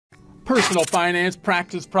Personal finance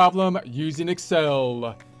practice problem using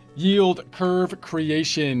Excel. Yield curve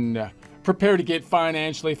creation. Prepare to get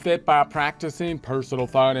financially fit by practicing personal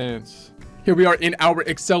finance. Here we are in our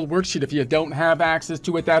Excel worksheet. If you don't have access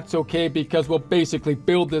to it, that's okay, because we'll basically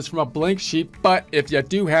build this from a blank sheet. But if you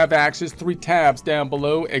do have access, 3 tabs down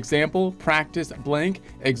below: example, practice blank,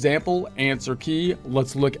 example, answer key.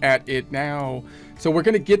 Let's look at it now. So we're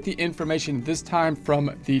going to get the information this time from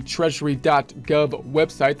the treasury.gov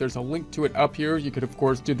website. There's a link to it up here. You could, of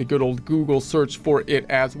course, do the good old Google search for it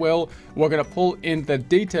as well. We're going to pull in the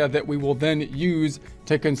data that we will then use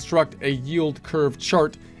to construct a yield curve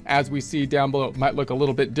chart. As we see down below, it might look a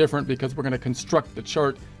little bit different because we're going to construct the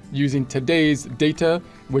chart using today's data,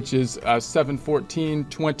 which is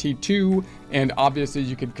 7/14/22, and obviously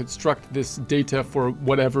you can construct this data for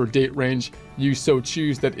whatever date range you so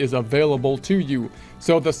choose that is available to you.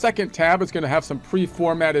 So the second tab is going to have some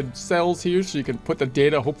pre-formatted cells here, so you can put the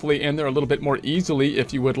data hopefully in there a little bit more easily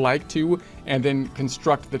if you would like to, and then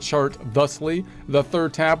construct the chart thusly. The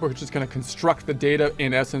third tab, we're just going to construct the data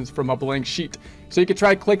in essence from a blank sheet. So you can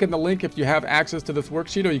try clicking the link if you have access to this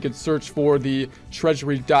worksheet, or you could search for the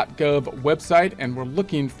treasury.gov website, and we're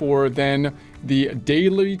looking for then the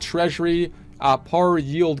daily treasury par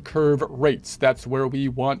yield curve rates. That's where we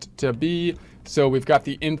want to be. So we've got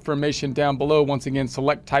the information down below. Once again,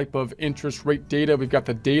 select type of interest rate data. We've got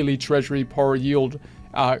the daily treasury par yield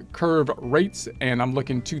curve rates, and I'm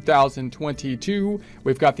looking 2022.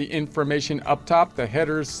 We've got the information up top. The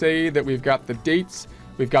headers say that we've got the dates.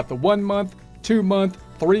 We've got the 1 month, 2 month,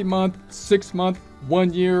 3 month, 6 month,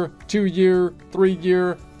 1 year, 2 year, 3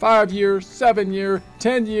 year, 5 year, 7 year,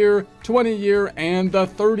 10 year, 20 year, and the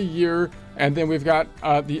 30 year. And then we've got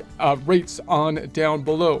the rates on down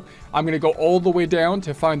below. I'm going to go all the way down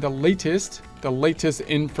to find the latest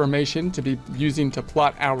information to be using to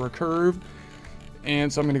plot our curve.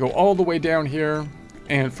 And so I'm going to go all the way down here.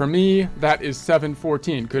 And for me, that is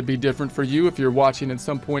 7/14. Could be different for you if you're watching at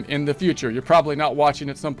some point in the future. You're probably not watching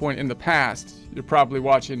at some point in the past. You're probably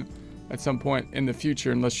watching at some point in the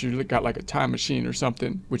future, unless you got like a time machine or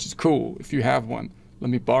something, which is cool if you have one. Let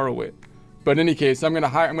me borrow it. But in any case, I'm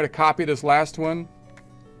gonna copy this last one.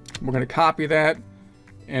 We're gonna copy that,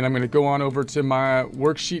 and I'm gonna go on over to my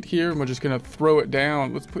worksheet here, and we're just gonna throw it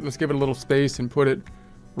down. Let's give it a little space and put it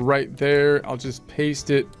right there. I'll just paste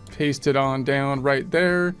it on down right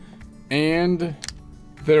there, and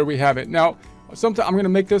there we have it. Now, sometimes I'm gonna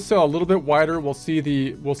make this cell a little bit wider. We'll see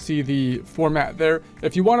the format there.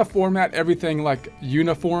 If you want to format everything like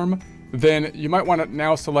uniform, then you might want to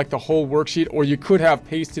now select the whole worksheet, or you could have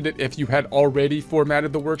pasted it if you had already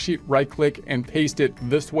formatted the worksheet. Right click and paste it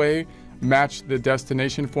this way, match the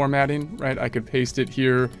destination formatting, right? I could paste it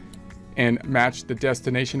here and match the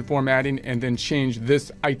destination formatting, and then change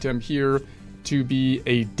this item here to be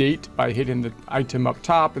a date by hitting the item up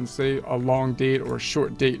top and say a long date or a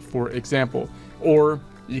short date, for example. Or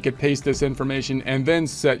you could paste this information and then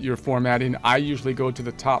set your formatting. I usually go to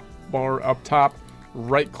the top bar up top,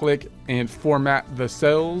 right click and format the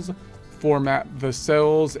cells,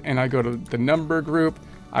 and I go to the number group.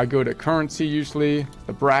 I go to currency, usually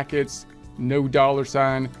the brackets, no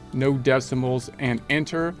 $sign, no decimals, and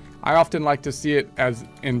enter. I often like to see it as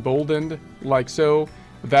emboldened, like so.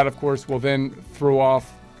 That, of course, will then throw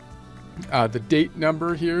off the date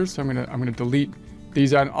number here. So I'm gonna delete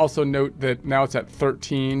these. And also note that now it's at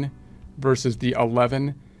 13 versus the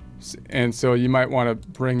 11. And so you might want to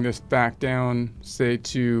bring this back down, say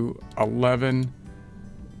to 11,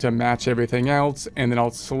 to match everything else. And then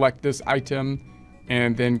I'll select this item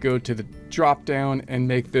and then go to the drop down and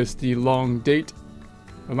make this the long date.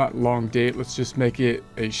 Well, not long date, let's just make it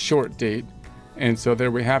a short date. And so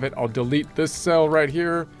there we have it. I'll delete this cell right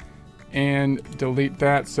here and delete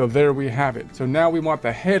that. So there we have it. So now we want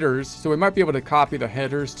the headers. So we might be able to copy the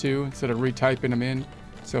headers too, instead of retyping them in.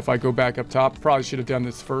 So if I go back up top, probably should have done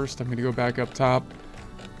this first. I'm going to go back up top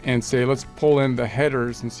and say, let's pull in the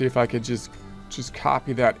headers and see if I could just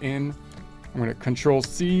copy that in. I'm going to Control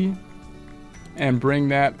C and bring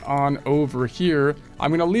that on over here.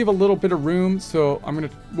 I'm going to leave a little bit of room. So I'm going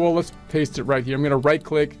to, well, let's paste it right here. I'm going to right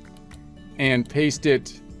click and paste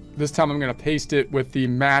it. This time I'm going to paste it with the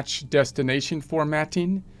match destination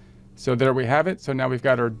formatting. So there we have it. So now we've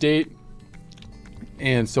got our date.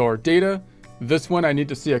 And so our data. This one, I need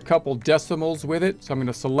to see a couple decimals with it. So I'm going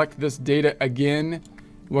to select this data again.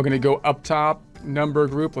 We're going to go up top, number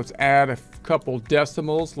group. Let's add a couple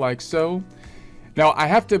decimals like so. Now I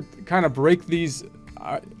have to kind of break these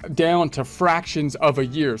down to fractions of a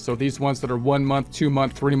year. So these ones that are 1 month, 2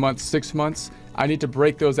 month, 3 months, 6 months, I need to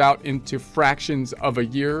break those out into fractions of a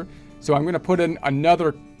year. So I'm going to put in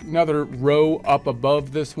another another row up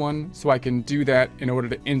above this one, so I can do that in order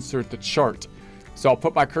to insert the chart. So I'll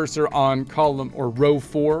put my cursor on column or row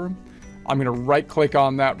 4. I'm going to right click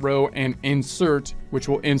on that row and insert, which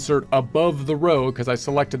will insert above the row because I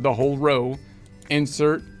selected the whole row.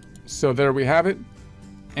 Insert. So there we have it.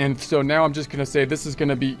 And so now I'm just going to say this is going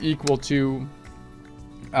to be equal to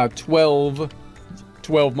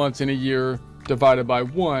 12 months in a year divided by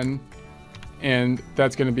 1. And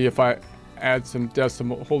that's going to be, if I add some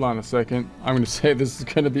decimal, hold on a second. I'm going to say this is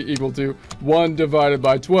going to be equal to 1 divided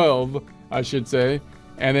by 12, I should say.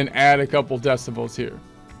 And then add a couple decimals here.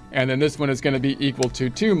 And then this one is going to be equal to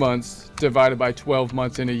 2 months divided by 12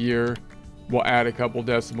 months in a year. We'll add a couple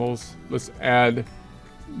decimals. Let's add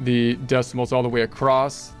the decimals all the way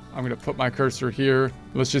across. I'm going to put my cursor here.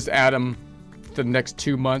 Let's just add them to the next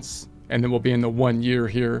 2 months, and then we'll be in the 1 year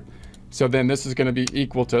here. So then this is going to be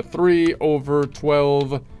equal to 3 over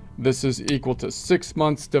 12. This is equal to 6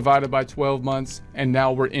 months divided by 12 months. And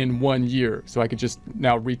now we're in 1 year. So I could just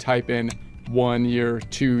now retype in 1 year,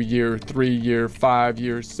 2 year, 3 year, 5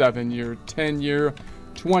 year, 7 year, 10 year,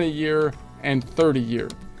 20 year, and 30 year.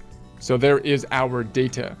 So there is our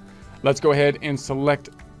data. Let's go ahead and select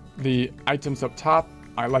the items up top.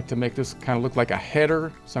 I like to make this kind of look like a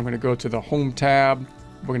header. So I'm going to go to the Home tab.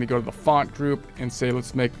 We're going to go to the font group and say,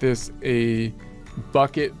 let's make this a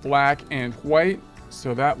bucket black and white.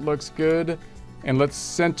 So that looks good. And let's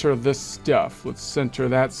center this stuff. Let's center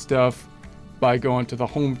that stuff by going to the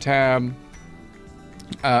Home tab,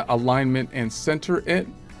 alignment, and center it.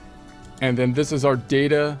 And then this is our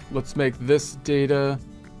data. Let's make this data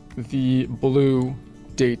the blue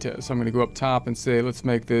data. So I'm going to go up top and say, let's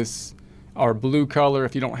make this our blue color.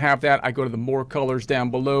 If you don't have that, I go to the more colors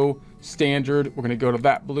down below, standard. We're going to go to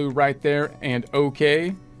that blue right there and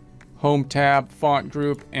OK. Home tab, font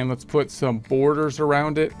group, and let's put some borders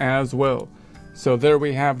around it as well. So there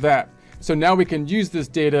we have that. So now we can use this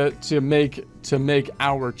data to make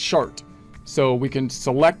our chart. So we can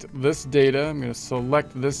select this data. I'm going to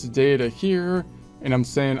select this data here, and I'm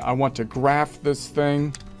saying I want to graph this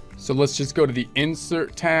thing. So let's just go to the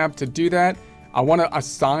Insert tab to do that. I want to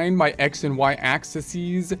assign my X and Y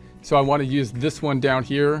axes. So I want to use this one down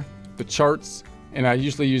here, the charts. And I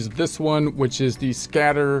usually use this one, which is the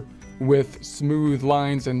scatter with smooth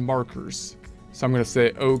lines and markers. So I'm going to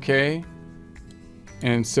say OK.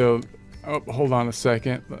 And so, oh, hold on a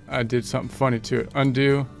second. I did something funny to it.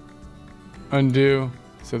 Undo, undo.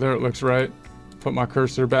 So there it looks right. Put my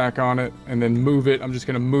cursor back on it and then move it. I'm just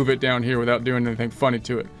going to move it down here without doing anything funny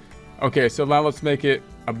to it. Okay, so now let's make it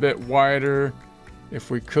a bit wider. If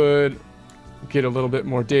we could get a little bit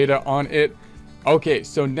more data on it. Okay,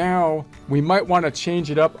 so now we might want to change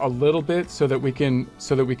it up a little bit so that we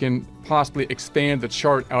can possibly expand the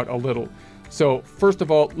chart out a little. So first of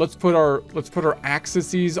all, let's put our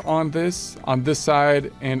axes on this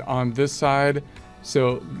side and on this side.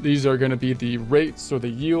 So these are going to be the rates or the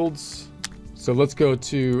yields. So let's go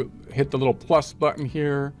to hit the little plus button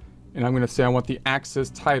here, and I'm going to say I want the axis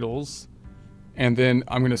titles, and then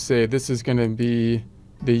I'm going to say this is going to be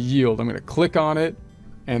the yield. I'm going to click on it,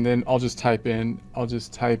 and then I'll just type in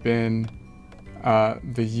the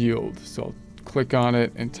yield. So I'll click on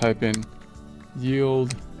it and type in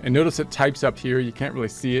yield, and notice it types up here. You can't really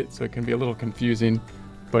see it, so it can be a little confusing,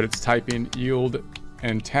 but it's typing yield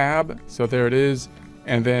and tab. So there it is,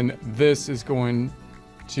 and then this is going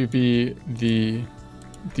to be the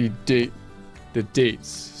dates.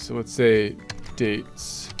 So let's say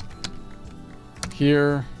dates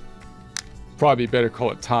here. Probably better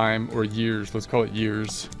call it time or years. Let's call it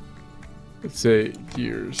years. Let's say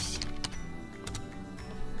years.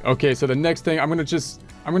 Okay, so the next thing I'm gonna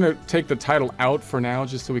take the title out for now,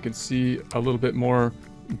 just so we can see a little bit more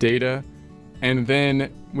data, and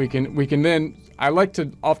then we can then, I like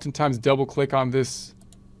to oftentimes double click on this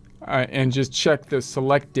and just check the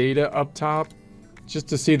select data up top, just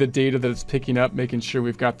to see the data that it's picking up, making sure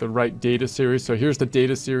we've got the right data series. So here's the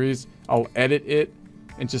data series. I'll edit it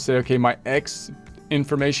and just say, okay, my X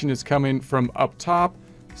information is coming from up top,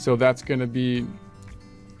 so that's going to be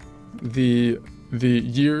the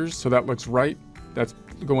years, so that looks right. That's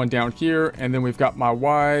going down here, and then we've got my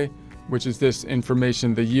Y, which is this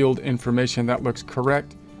information, the yield information, that looks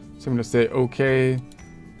correct. So I'm going to say okay,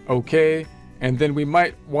 okay, and then we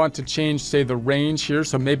might want to change, say, the range here.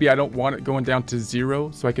 So maybe I don't want it going down to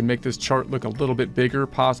 0, so I can make this chart look a little bit bigger,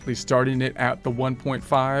 possibly starting it at the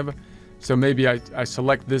 1.5. So maybe I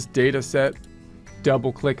select this data set,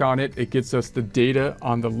 double click on it. It gets us the data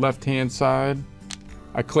on the left-hand side.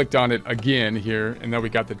 I clicked on it again here, and now we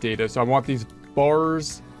got the data. So I want these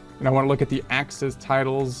bars, and I want to look at the axis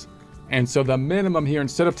titles, And so the minimum here,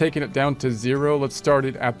 instead of taking it down to 0, let's start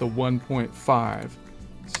it at the 1.5.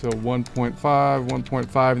 So 1.5,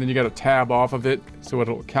 1.5, and then you got to tab off of it so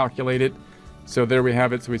it'll calculate it. So there we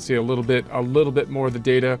have it. So we see a little bit more of the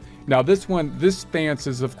data. Now this stance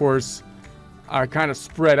is, of course, kind of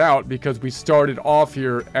spread out because we started off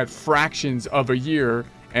here at fractions of a year,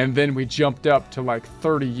 and then we jumped up to like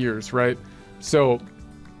 30 years, right? So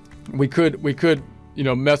we could, you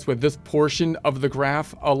know, mess with this portion of the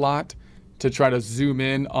graph a lot to try to zoom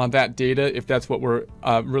in on that data if that's what we're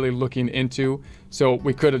really looking into. So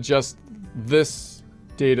we could adjust this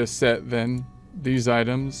data set then, these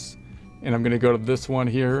items, and I'm going to go to this one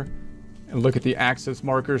here and look at the axis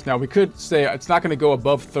markers. Now we could say it's not going to go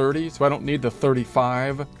above 30, so I don't need the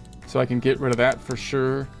 35, so I can get rid of that for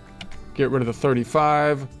sure. Get rid of the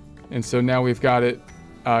 35, and so now we've got it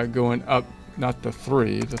going up, not the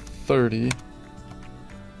 3, the 30.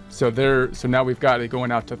 So now we've got it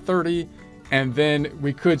going out to 30, and then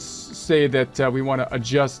we could say that we want to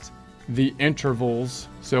adjust the intervals.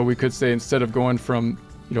 So we could say instead of going from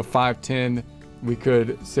 5, 10, we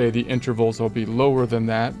could say the intervals will be lower than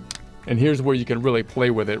that. And here's where you can really play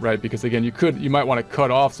with it, right? Because again, you might want to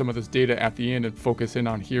cut off some of this data at the end and focus in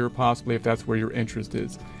on here possibly if that's where your interest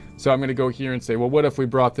is. So I'm going to go here and say, well, what if we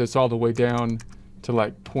brought this all the way down to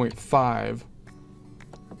like 0.5?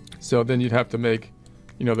 So then you'd have to make,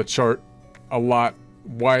 the chart a lot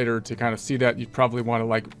wider to kind of see that. You'd probably want to,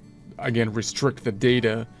 like, again, restrict the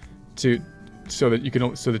data so that you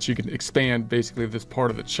can expand basically this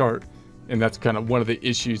part of the chart. And that's kind of one of the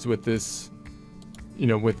issues with this,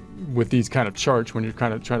 with these kind of charts, when you're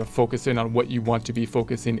kind of trying to focus in on what you want to be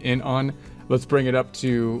focusing in on. Let's bring it up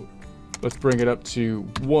to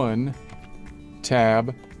 1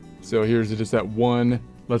 tab. So here's it is at 1.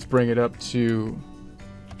 Let's bring it up to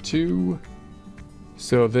 2.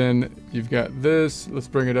 So then you've got this. Let's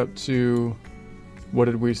bring it up to, what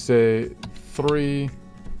did we say, 3.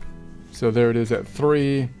 So there it is at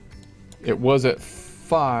 3. It was at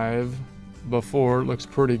 5 before. Looks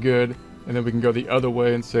pretty good. And then we can go the other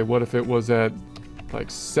way and say, what if it was at like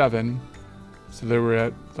 7? So there we're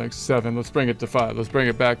at like 7. Let's bring it to 5. Let's bring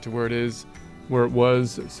it back to where it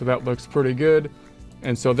was. So that looks pretty good.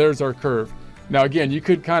 And so there's our curve. Now again, you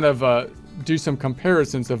could kind of do some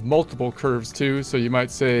comparisons of multiple curves too. So you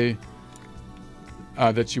might say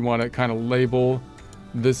that you want to kind of label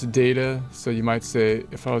this data. So you might say,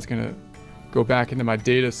 if I was going to go back into my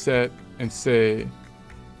data set and say,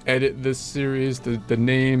 edit this series, the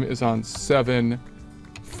name is on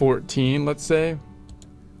 7/14, let's say,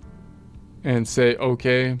 and say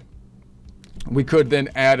okay. We could then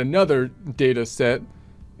add another data set,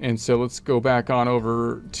 and so let's go back on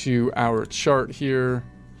over to our chart here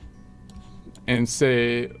and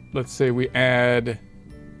say, let's say we add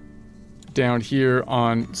down here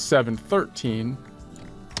on 7/13,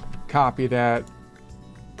 copy that,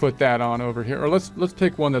 put that on over here, or let's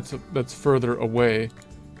pick one that's further away.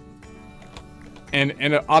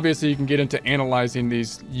 And obviously you can get into analyzing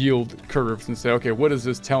these yield curves and say, okay, what is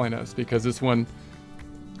this telling us? Because this one,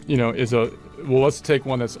 is well, let's take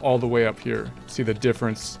one that's all the way up here. See the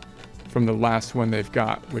difference from the last one they've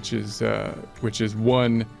got, which is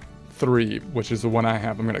 1, 3, which is the one I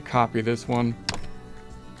have. I'm going to copy this one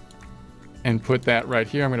and put that right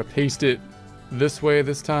here. I'm going to paste it this way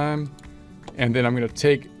this time. And then I'm going to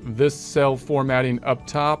take this cell formatting up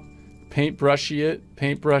top, paintbrush it,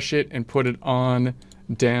 and put it on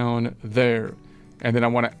down there. And then I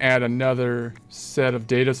want to add another set of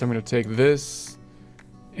data. So I'm going to take this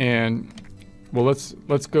and, well, let's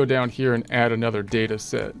go down here and add another data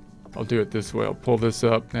set. I'll do it this way. I'll pull this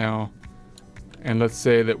up now. And let's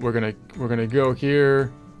say that we're gonna go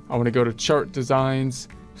here. I want to go to chart designs,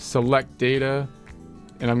 select data,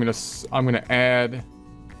 and I'm gonna add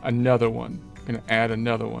another one. I'm gonna add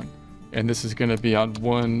another one. And this is gonna be on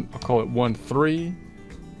I'll call it 1.3.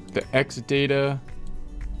 The X data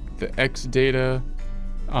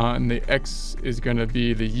on the X is gonna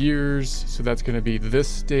be the years, so that's gonna be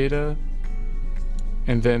this data.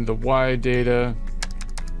 And then the Y data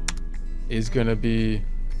is gonna be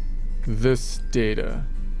this data.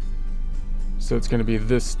 So it's gonna be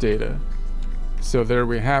this data. So there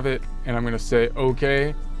we have it, and I'm gonna say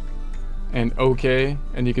okay and okay,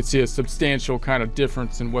 and you can see a substantial kind of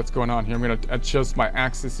difference in what's going on here. I'm gonna adjust my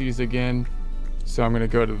axes again. So I'm gonna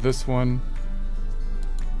go to this one,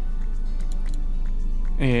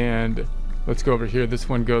 and let's go over here. This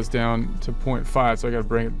one goes down to 0.5, so I gotta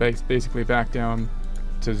bring it basically back down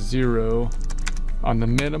to 0 on the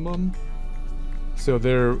minimum. So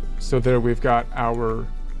there we've got our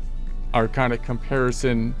kind of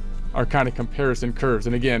comparison curves.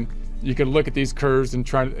 And again, you can look at these curves and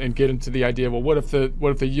try and get into the idea, well, what if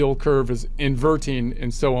the yield curve is inverting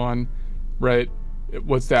and so on, right?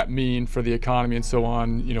 What's that mean for the economy and so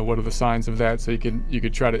on? You know, what are the signs of that? So you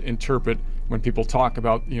could try to interpret when people talk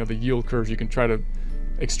about, you know, the yield curves. You can try to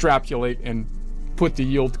extrapolate and put the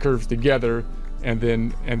yield curves together, and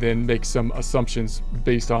then make some assumptions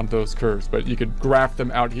based on those curves. But you could graph them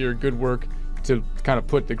out here. Good work to kind of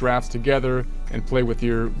put the graphs together and play with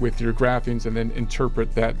your graphings and then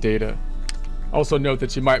interpret that data. Also note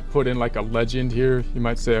that you might put in like a legend here. You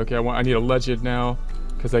might say, okay, I need a legend now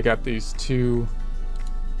because I got these two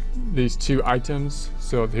items.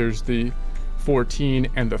 So here's the 14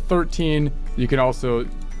 and the 13. You can also,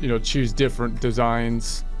 you know, choose different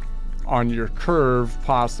designs on your curve,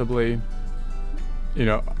 possibly, you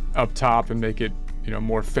know, up top, and make it, you know,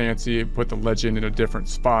 more fancy, put the legend in a different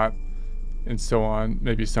spot and so on.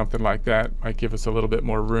 Maybe something like that might give us a little bit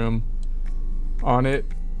more room on it.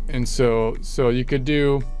 And so you could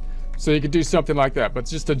do something like that, but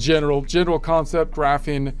just a general concept,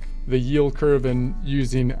 graphing the yield curve and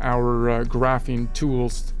using our graphing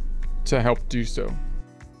tools to help do so.